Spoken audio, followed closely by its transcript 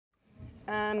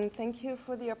Thank you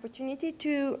for the opportunity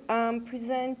to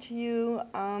present to you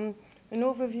an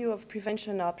overview of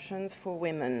prevention options for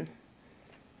women.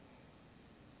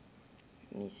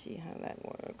 Let me see how that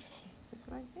works. Is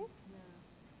it like this? No,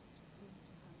 it just seems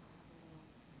to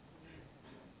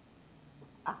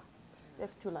have You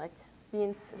have to like be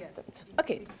insistent. Yes,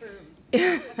 Okay.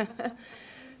 confirmed.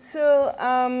 So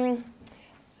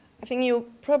I think you're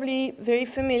probably very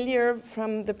familiar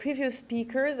from the previous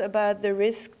speakers about the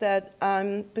risk that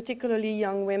particularly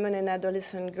young women and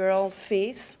adolescent girls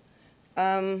face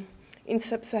in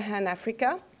sub-Saharan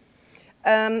Africa,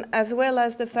 as well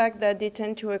as the fact that they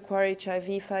tend to acquire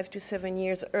HIV 5 to 7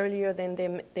 years earlier than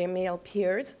their male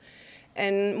peers.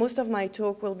 And most of my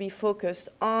talk will be focused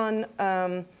on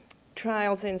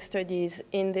trials and studies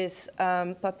in this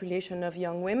population of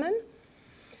young women.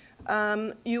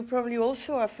 You probably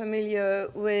also are familiar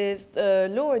with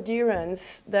low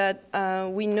adherence that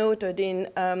we noted in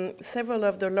several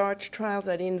of the large trials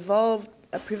that involve,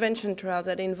 prevention trials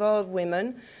that involve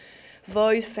women,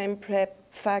 VOICE, FemPrep,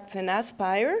 FACTS, and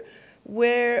Aspire,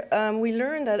 where we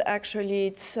learned that actually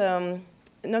it's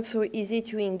not so easy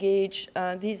to engage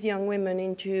these young women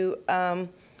into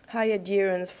high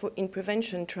adherence in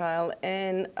prevention trial,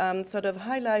 and sort of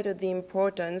highlighted the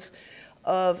importance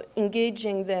of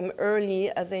engaging them early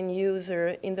as end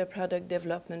user in the product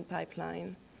development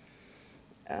pipeline.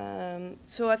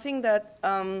 So I think that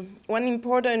one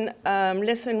important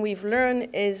lesson we've learned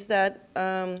is that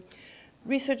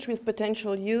research with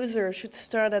potential users should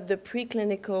start at the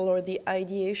preclinical or the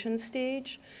ideation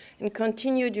stage and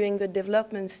continue during the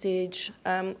development stage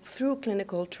through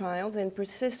clinical trials and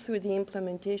persist through the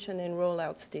implementation and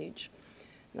rollout stage.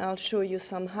 And I'll show you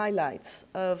some highlights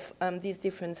of these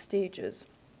different stages.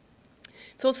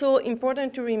 It's also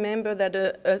important to remember that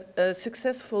a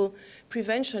successful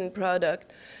prevention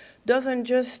product doesn't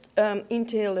just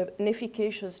entail an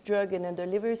efficacious drug and a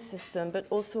delivery system, but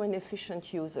also an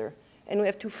efficient user. And we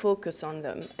have to focus on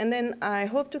them. And then I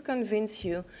hope to convince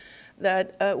you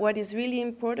that what is really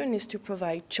important is to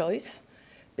provide choice,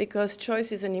 because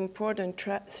choice is an important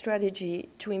strategy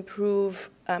to improve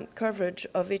coverage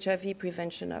of HIV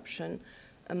prevention option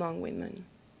among women.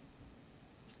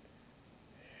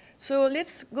 So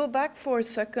let's go back for a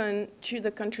second to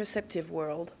the contraceptive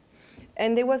world.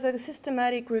 And there was a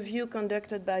systematic review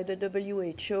conducted by the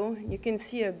WHO. You can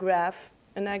see a graph,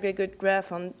 an aggregate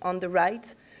graph on the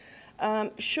right,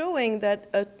 showing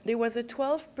that there was a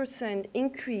 12%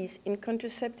 increase in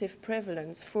contraceptive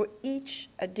prevalence for each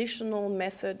additional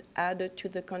method added to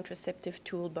the contraceptive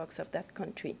toolbox of that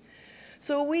country.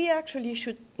 So we actually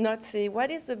should not say what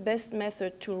is the best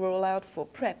method to roll out for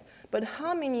PrEP, but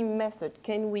how many methods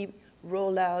can we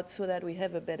roll out so that we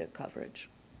have a better coverage.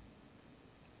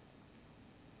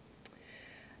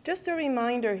 Just a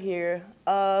reminder here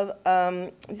of,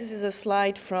 this is a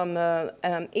slide from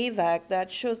AVAC that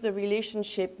shows the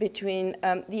relationship between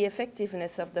the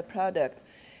effectiveness of the product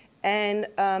and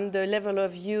the level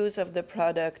of use of the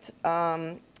product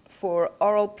for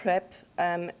oral PrEP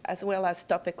as well as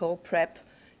topical PrEP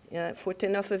for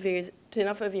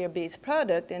tenofovir-based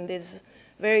product, and there's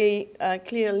very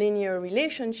clear linear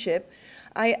relationship.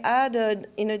 I added,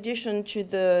 in addition to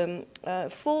the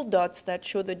full dots that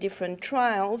show the different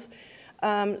trials,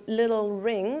 little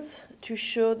rings to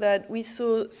show that we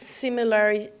saw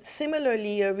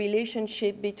similarly a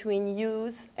relationship between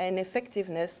use and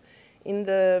effectiveness in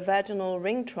the vaginal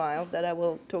ring trials that I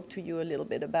will talk to you a little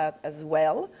bit about as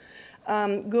well,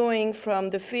 going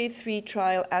from the phase 3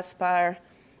 trial Aspire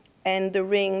and the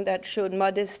ring that showed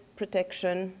modest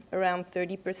protection around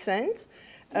 30%,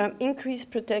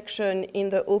 increased protection in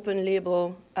the open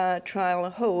label trial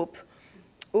HOPE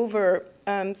over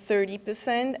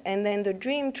 30%, and then the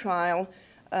DREAM trial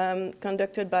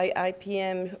conducted by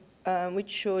IPM, which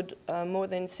showed more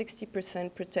than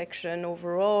 60% protection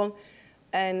overall,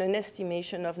 and an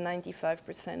estimation of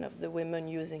 95% of the women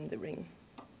using the ring.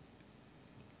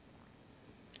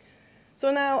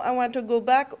 So now I want to go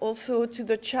back also to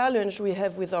the challenge we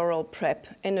have with oral PrEP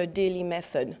and a daily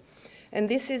method. And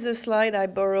this is a slide I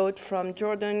borrowed from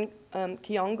Jordan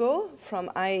Kiongo from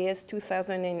IAS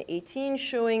 2018,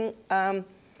 showing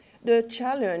the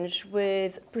challenge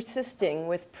with persisting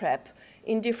with PrEP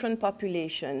in different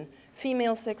populations,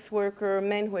 female sex worker,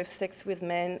 men who have sex with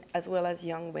men, as well as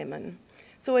young women.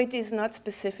 So it is not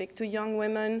specific to young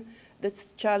women. The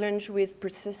challenge with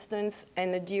persistence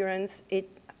and adherence, it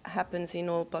happens in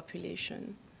all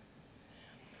population.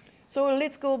 So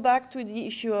let's go back to the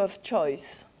issue of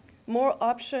choice. More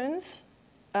options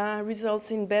results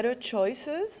in better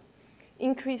choices,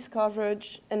 increased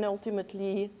coverage, and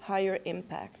ultimately higher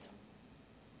impact.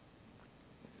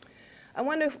 I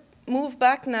want to move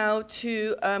back now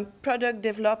to product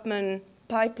development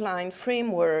pipeline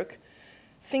framework,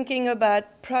 thinking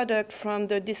about product from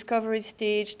the discovery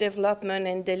stage, development,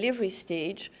 and delivery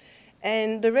stage.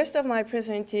 And the rest of my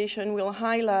presentation will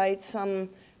highlight some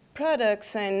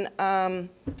products and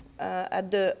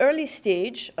at the early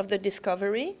stage of the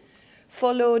discovery,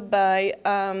 followed by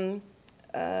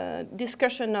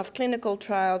discussion of clinical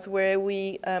trials where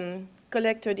we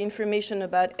collected information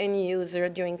about any user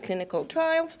during clinical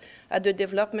trials at the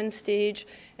development stage,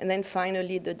 and then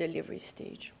finally the delivery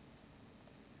stage.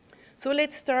 So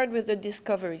let's start with the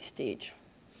discovery stage.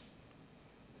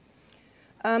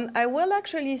 I will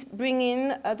actually bring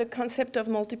in the concept of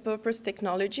multipurpose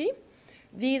technology.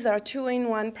 These are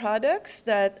two-in-one products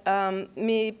that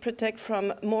may protect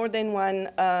from more than one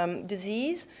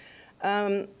disease.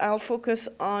 I'll focus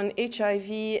on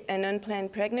HIV and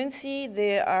unplanned pregnancy.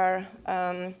 They are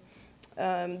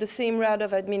the same route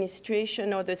of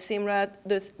administration or the same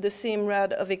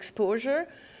route of exposure.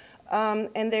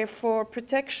 And therefore,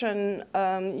 protection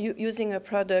using a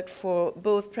product for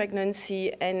both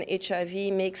pregnancy and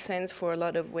HIV makes sense for a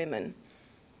lot of women.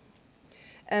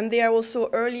 And they are also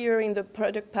earlier in the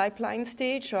product pipeline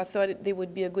stage, so I thought they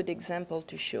would be a good example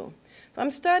to show. So I'm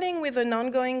starting with an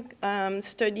ongoing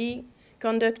study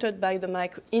conducted by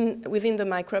within the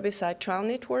microbicide trial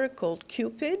network called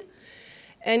CUPID.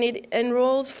 And it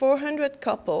enrolls 400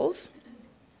 couples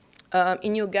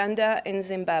in Uganda and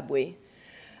Zimbabwe.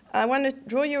 I want to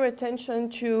draw your attention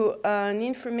to an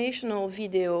informational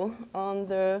video on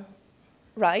the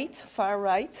right, far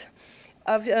right,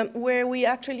 of, where we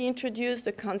actually introduce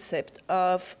the concept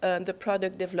of the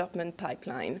product development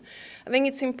pipeline. I think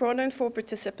it's important for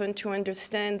participants to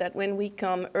understand that when we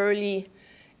come early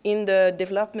in the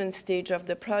development stage of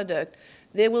the product,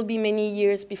 there will be many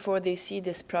years before they see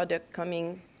this product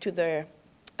coming to their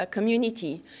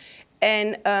community.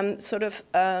 And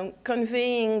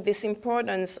conveying this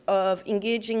importance of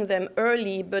engaging them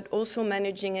early, but also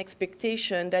managing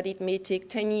expectation that it may take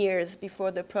 10 years before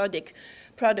the product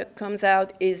comes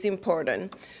out is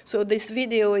important. So this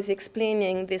video is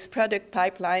explaining this product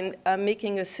pipeline,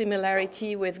 making a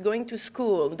similarity with going to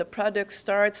school. The product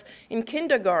starts in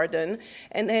kindergarten,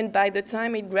 and then by the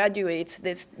time it graduates,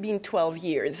 there's been 12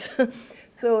 years.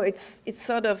 So it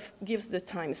sort of gives the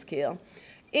time scale.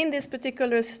 In this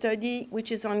particular study, which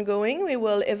is ongoing, we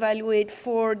will evaluate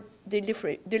 4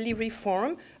 delivery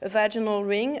forms: a vaginal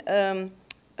ring,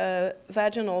 a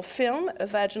vaginal film, a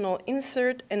vaginal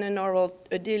insert, and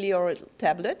a daily oral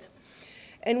tablet.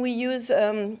 And we use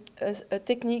a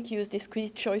technique, use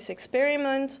discrete choice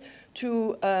experiments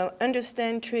to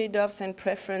understand trade-offs and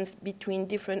preference between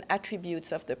different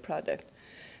attributes of the product.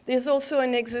 There's also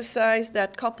an exercise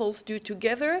that couples do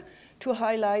together to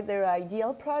highlight their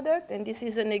ideal product, and this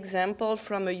is an example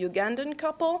from a Ugandan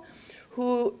couple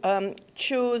who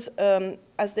chose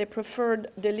as their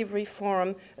preferred delivery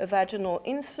form a vaginal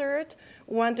insert,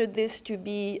 wanted this to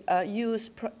be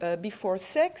used before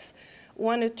sex,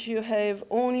 wanted to have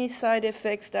only side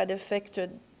effects that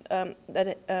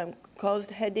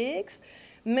caused headaches,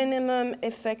 minimum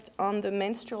effect on the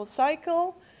menstrual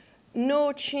cycle,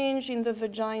 no change in the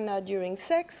vagina during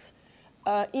sex,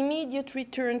 immediate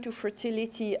return to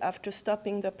fertility after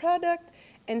stopping the product,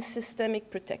 and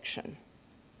systemic protection.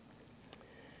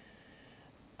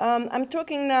 I'm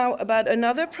talking now about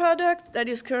another product that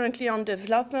is currently on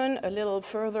development a little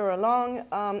further along.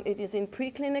 It is in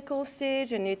preclinical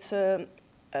stage, and it's a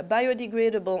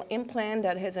biodegradable implant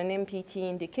that has an MPT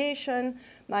indication.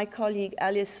 My colleague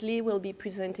Alice Lee will be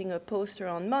presenting a poster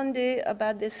on Monday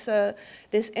about this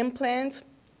implant.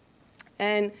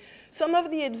 And some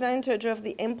of the advantage of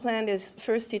the implant is,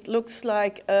 first, it looks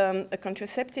like a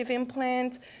contraceptive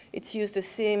implant. It's used the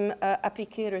same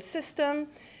applicator system.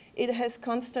 It has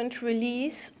constant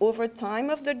release over time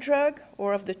of the drug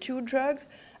or of the 2 drugs,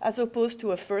 as opposed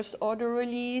to a first order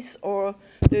release or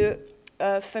the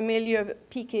familiar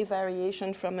PK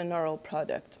variation from an oral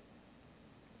product.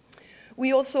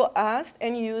 We also asked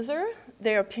end user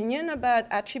their opinion about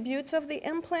attributes of the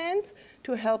implant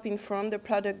to help inform the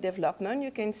product development.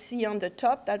 You can see on the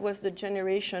top, that was the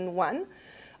generation 1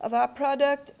 of our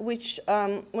product, which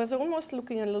was almost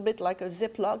looking a little bit like a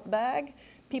Ziploc bag.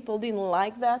 People didn't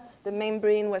like that. The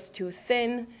membrane was too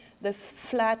thin. The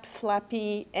flat,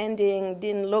 flappy ending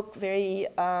didn't look very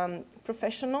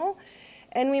professional.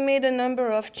 And we made a number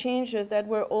of changes that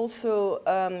were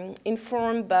also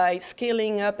informed by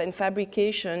scaling up and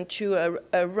fabrication to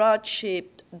a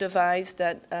rod-shaped device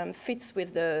that fits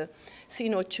with the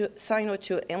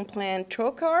Sino2 implant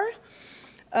trocar.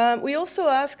 We also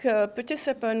asked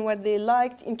participants what they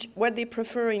liked, what they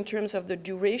prefer in terms of the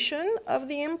duration of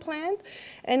the implant.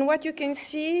 And what you can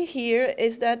see here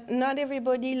is that not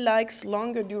everybody likes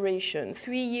longer duration.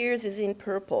 3 years is in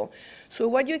purple. So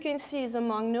what you can see is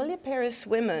among nulliparous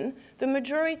women, the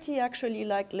majority actually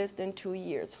like less than 2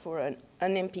 years for an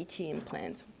MPT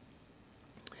implant.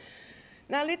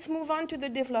 Now let's move on to the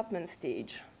development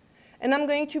stage. And I'm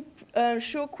going to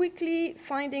show quickly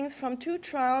findings from 2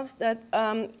 trials that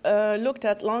looked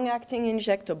at long-acting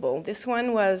injectable. This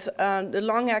one was the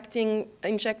long-acting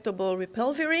injectable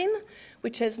rilpivirine,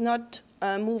 which has not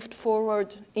moved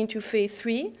forward into phase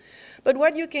 3. But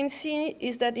what you can see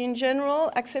is that in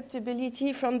general,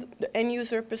 acceptability from the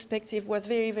end-user perspective was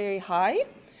very, very high.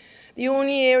 The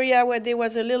only area where there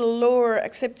was a little lower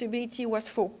acceptability was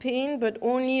for pain, but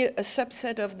only a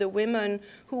subset of the women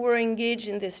who were engaged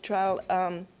in this trial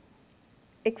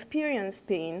experienced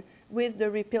pain with the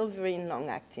rilpivirine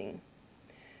long-acting.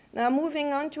 Now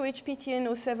moving on to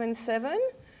HPTN-077,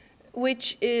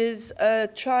 which is a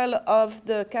trial of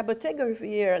the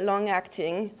cabotegravir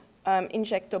long-acting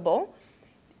injectable.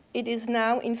 It is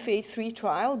now in phase 3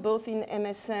 trial, both in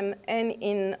MSM and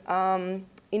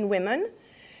in women.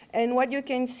 And what you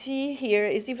can see here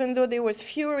is even though there was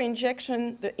fewer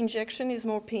injection, the injection is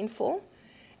more painful.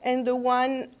 And the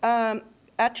one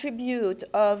attribute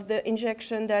of the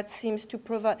injection that seems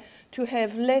to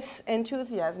have less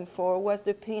enthusiasm for was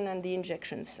the pain on the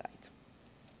injection site.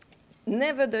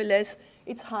 Nevertheless,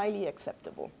 it's highly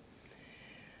acceptable.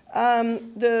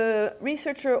 The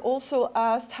researcher also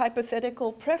asked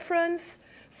hypothetical preference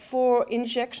for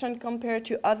injection compared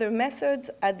to other methods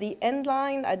at the end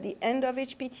line, at the end of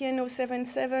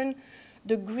HPTN-077.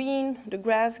 The green, the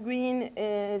grass green,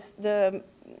 is the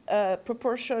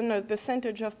proportion or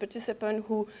percentage of participants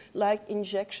who like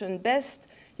injection best.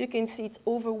 You can see it's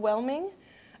overwhelming,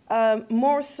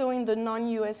 more so in the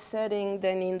non-US setting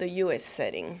than in the US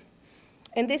setting.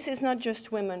 And this is not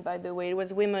just women, by the way. It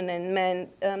was women and men.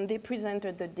 They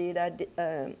presented the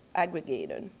data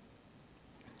aggregated.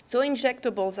 So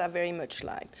injectables are very much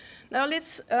liked. Now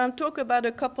let's talk about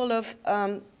a couple of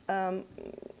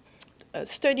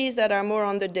studies that are more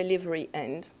on the delivery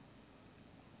end.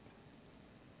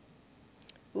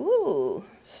 Ooh,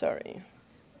 sorry.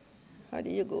 How do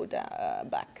you go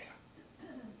back?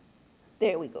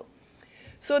 There we go.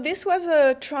 So this was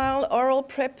a trial, oral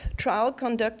prep trial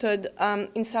conducted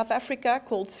in South Africa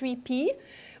called 3P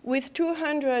with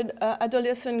 200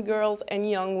 adolescent girls and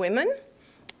young women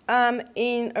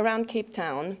around Cape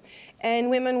Town. And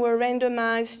women were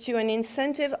randomized to an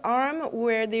incentive arm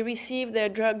where they received their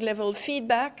drug level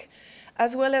feedback,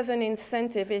 as well as an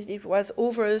incentive if it was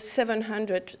over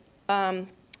 700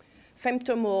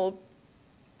 femtomole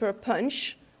per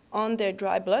punch on their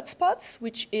dry blood spots,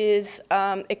 which is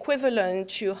equivalent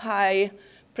to high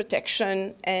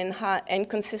protection and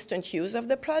consistent use of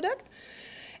the product.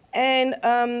 And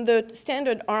the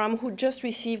standard arm who just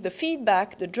received the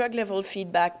feedback, the drug level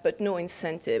feedback, but no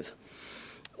incentive.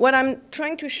 What I'm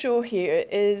trying to show here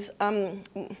is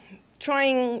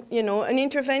trying, an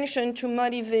intervention to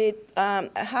motivate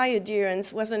high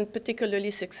adherence wasn't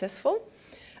particularly successful.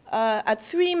 At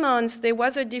 3 months, there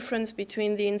was a difference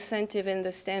between the incentive and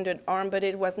the standard arm, but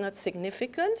it was not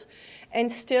significant. And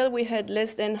still, we had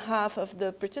less than half of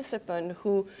the participants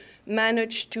who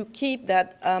managed to keep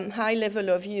that high level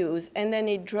of use, and then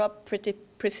it dropped pretty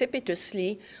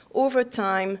precipitously over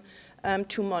time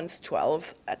to month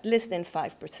 12 at less than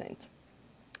 5%.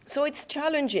 So it's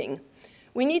challenging.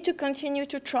 We need to continue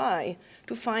to try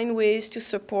to find ways to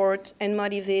support and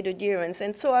motivate adherence.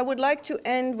 And so I would like to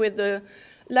end with the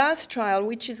last trial,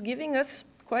 which is giving us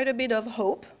quite a bit of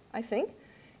hope, I think.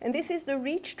 And this is the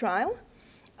REACH trial.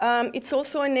 It's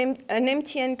also an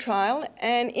MTN trial.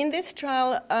 And in this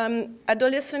trial,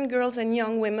 adolescent girls and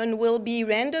young women will be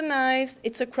randomized.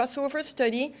 It's a crossover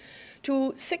study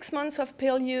to 6 months of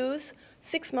pill use,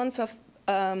 6 months of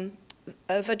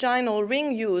vaginal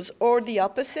ring use, or the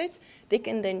opposite. They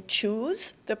can then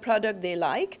choose the product they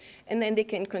like, and then they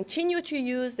can continue to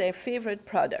use their favorite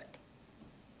product.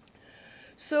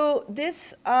 So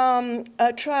this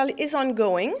trial is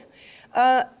ongoing.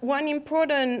 One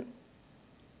important,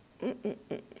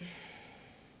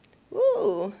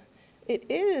 ooh, it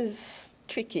is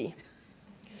tricky.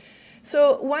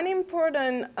 So one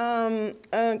important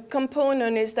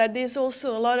component is that there's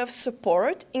also a lot of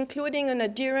support, including an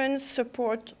adherence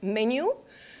support menu,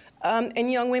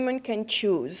 and young women can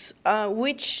choose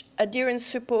which adherence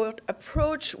support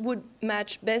approach would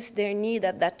match best their need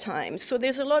at that time. So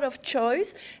there's a lot of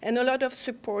choice and a lot of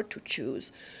support to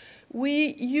choose.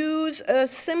 We use a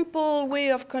simple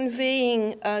way of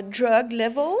conveying drug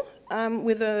level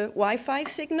with a Wi-Fi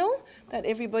signal that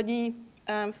everybody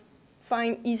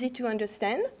find easy to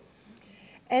understand.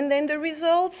 And then the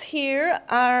results here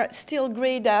are still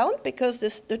grayed out because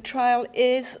the trial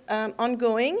is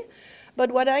ongoing.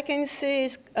 But what I can say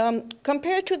is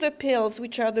compared to the pills,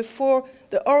 which are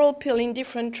the oral pill in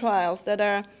different trials that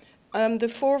are the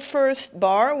 4 first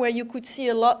bar, where you can see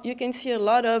a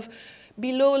lot of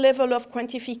below level of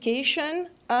quantification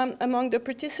among the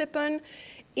participants.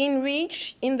 In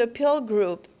REACH, in the pill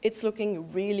group, it's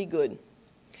looking really good.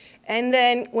 And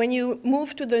then when you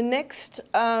move to the next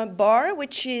bar,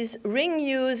 which is ring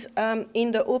use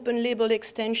in the open label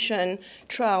extension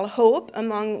trial HOPE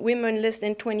among women less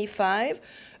than 25,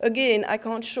 again, I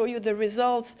can't show you the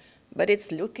results, but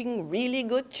it's looking really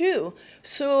good too.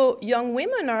 So young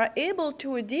women are able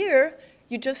to adhere.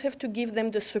 You just have to give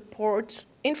them the support,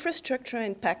 infrastructure,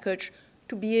 and package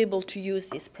to be able to use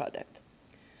this product.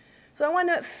 So I want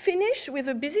to finish with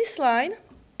a busy slide.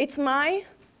 It's my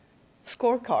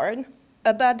scorecard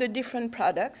about the different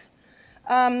products.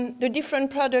 The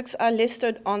different products are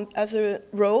listed as a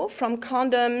row from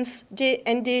condoms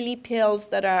and daily pills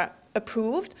that are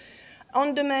approved,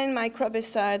 on-demand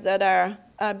microbicides that are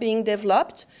being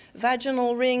developed,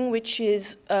 vaginal ring, which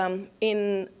is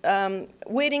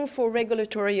waiting for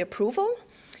regulatory approval,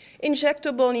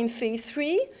 injectable in phase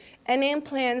 3, and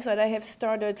implants that I have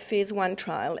started phase 1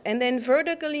 trial. And then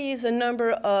vertically is a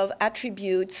number of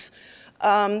attributes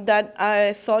that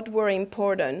I thought were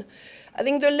important. I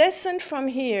think the lesson from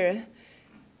here,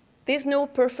 there's no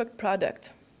perfect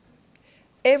product.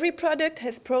 Every product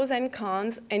has pros and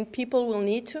cons, and people will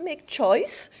need to make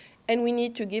choice, and we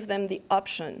need to give them the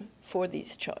option for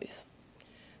this choice.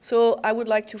 So I would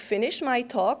like to finish my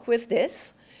talk with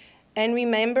this, and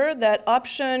remember that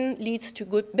option leads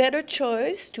to better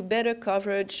choice, to better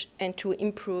coverage, and to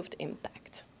improved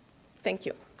impact. Thank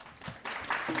you.